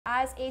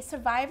As a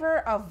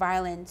survivor of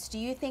violence, do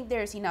you think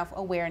there's enough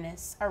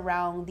awareness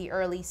around the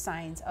early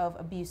signs of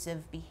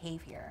abusive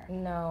behavior?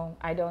 No,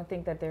 I don't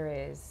think that there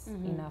is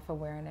enough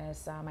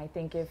awareness. I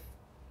think if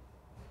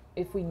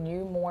we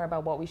knew more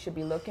about what we should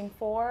be looking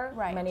for,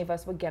 many of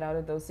us would get out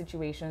of those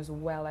situations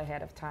well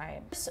ahead of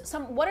time.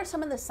 What are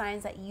some of the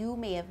signs that you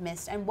may have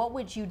missed, and what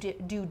would you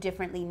do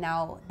differently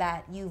now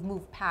that you've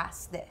moved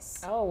past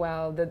this? Oh,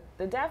 well, the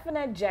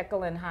definite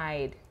Jekyll and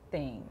Hyde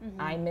thing,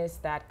 I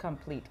missed that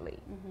completely.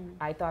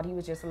 I thought he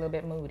was just a little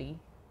bit moody.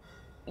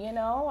 You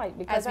know,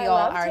 because as we I all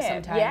loved are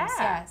him. sometimes. Yeah.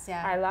 Yes,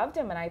 yeah. I loved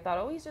him, and I thought,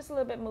 oh, he's just a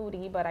little bit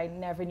moody, but I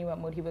never knew what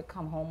mood he would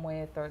come home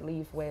with or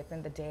leave with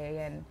in the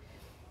day.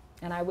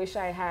 And I wish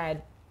I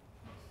had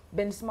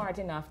been smart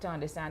enough to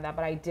understand that,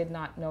 but I did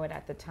not know it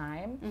at the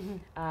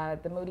time.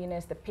 The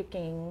moodiness, the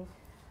picking,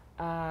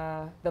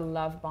 the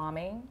love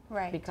bombing.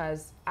 Right.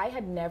 Because I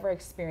had never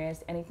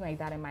experienced anything like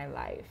that in my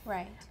life.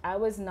 Right. I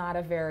was not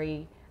a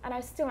very, and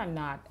I still am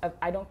not,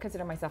 I don't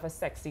consider myself a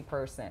sexy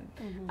person.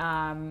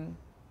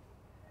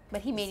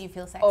 But he made you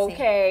feel sexy.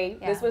 Okay,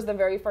 Yeah. this was the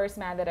very first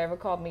man that ever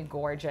called me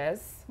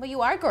gorgeous. Well,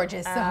 you are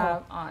gorgeous,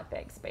 so. Oh,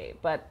 thanks, babe.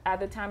 But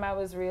at the time, I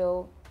was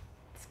real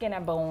skin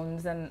and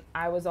bones, and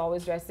I was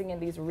always dressing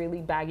in these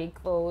really baggy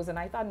clothes, and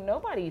I thought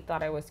nobody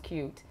thought I was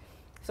cute.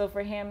 So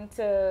for him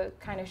to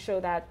kind of show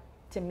that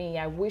to me,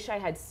 I wish I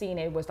had seen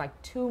it. It was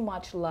like too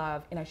much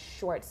love in a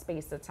short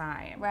space of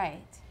time.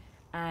 Right.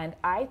 And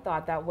I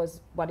thought that was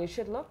what it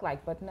should look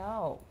like, but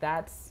no,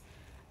 that's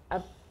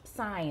a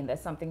sign that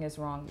something is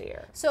wrong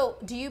there. So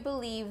do you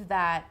believe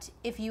that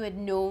if you had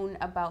known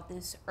about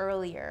this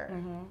earlier,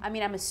 I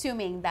mean, I'm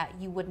assuming that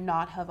you would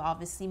not have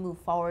obviously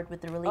moved forward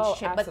with the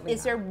relationship, but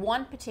is there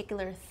one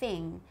particular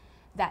thing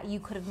that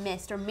you could have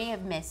missed or may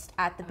have missed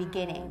at the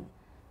beginning?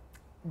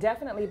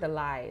 Definitely the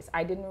lies.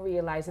 I didn't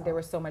realize that there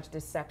was so much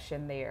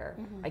deception there.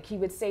 Like he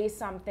would say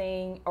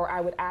something, or I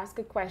would ask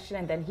a question,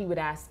 and then he would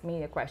ask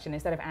me a question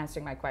instead of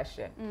answering my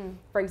question.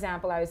 For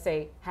example, I would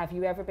say, have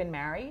you ever been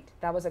married?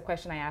 That was a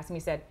question I asked him. He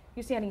said,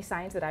 you see any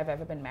signs that I've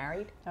ever been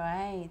married?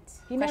 Right.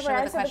 He never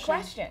answered the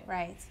question.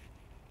 Right.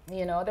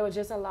 You know, there was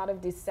just a lot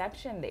of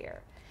deception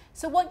there.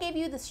 So what gave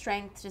you the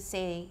strength to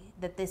say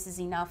that this is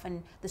enough,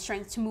 and the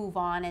strength to move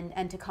on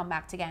and to come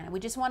back together? We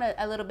just want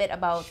a little bit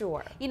about,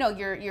 you know,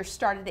 your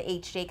start at the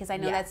HJ, because I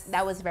know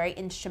that was very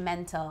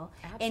instrumental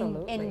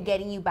in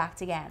getting you back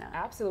together.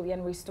 Absolutely,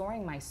 and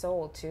restoring my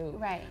soul too.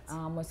 Right.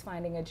 Was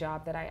finding a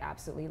job that I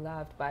absolutely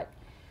loved. But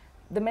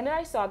the minute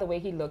I saw the way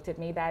he looked at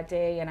me that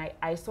day, and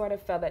I sort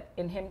of felt that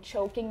in him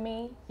choking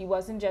me, he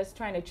wasn't just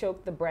trying to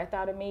choke the breath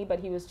out of me, but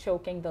he was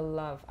choking the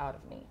love out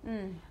of me.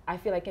 I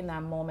feel like in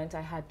that moment,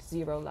 I had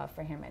zero love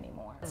for him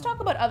anymore. Let's talk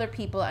about other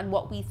people and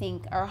what we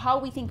think, or how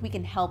we think we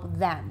can help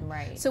them.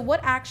 Right. So what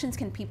actions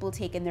can people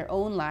take in their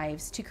own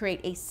lives to create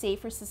a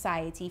safer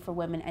society for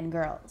women and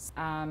girls?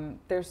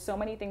 There's so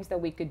many things that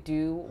we could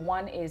do.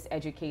 One is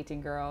educating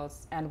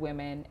girls and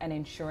women and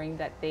ensuring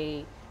that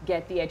they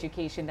get the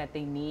education that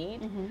they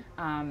need.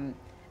 And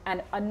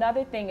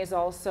another thing is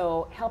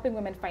also helping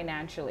women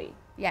financially.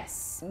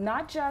 Yes.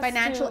 Not just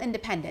financial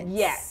independence.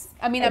 Yes.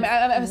 I mean,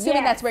 I'm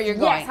assuming that's where you're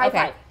going. High okay.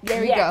 Five.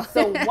 There we go.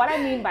 So what I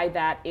mean by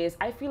that is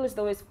I feel as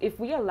though if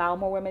we allow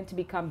more women to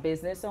become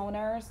business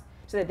owners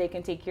so that they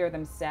can take care of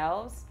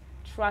themselves,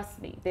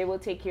 trust me, they will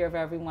take care of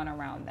everyone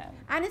around them.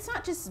 And it's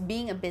not just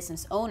being a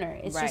business owner.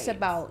 It's just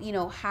about, you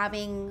know,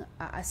 having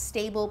a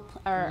stable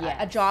or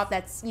a job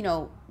that's, you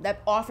know,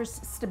 that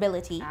offers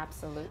stability.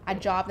 Absolutely. A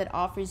job that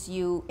offers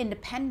you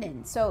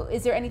independence. So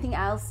is there anything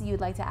else you'd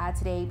like to add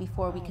today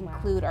before we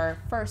conclude our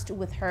first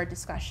with her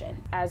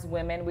discussion? As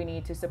women, we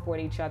need to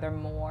support each other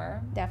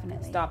more.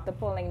 Definitely. Stop the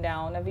pulling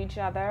down of each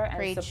other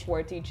and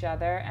support each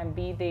other and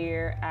be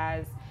there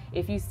as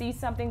if you see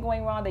something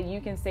going wrong that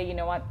you can say, you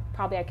know what,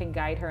 probably I can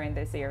guide her in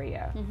this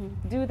area.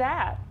 Do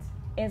that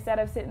instead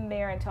of sitting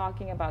there and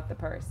talking about the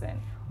person.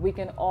 We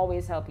can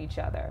always help each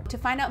other. To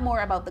find out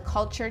more about the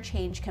Culture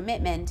Change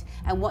Commitment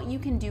and what you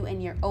can do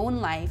in your own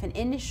life and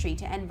industry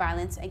to end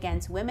violence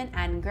against women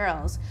and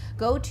girls,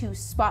 go to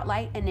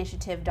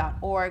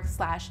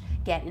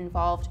spotlightinitiative.org/get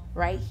involved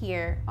right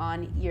here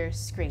on your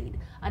screen.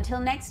 Until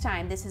next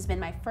time, this has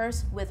been my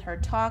first With Her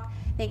talk.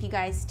 Thank you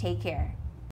guys. Take care.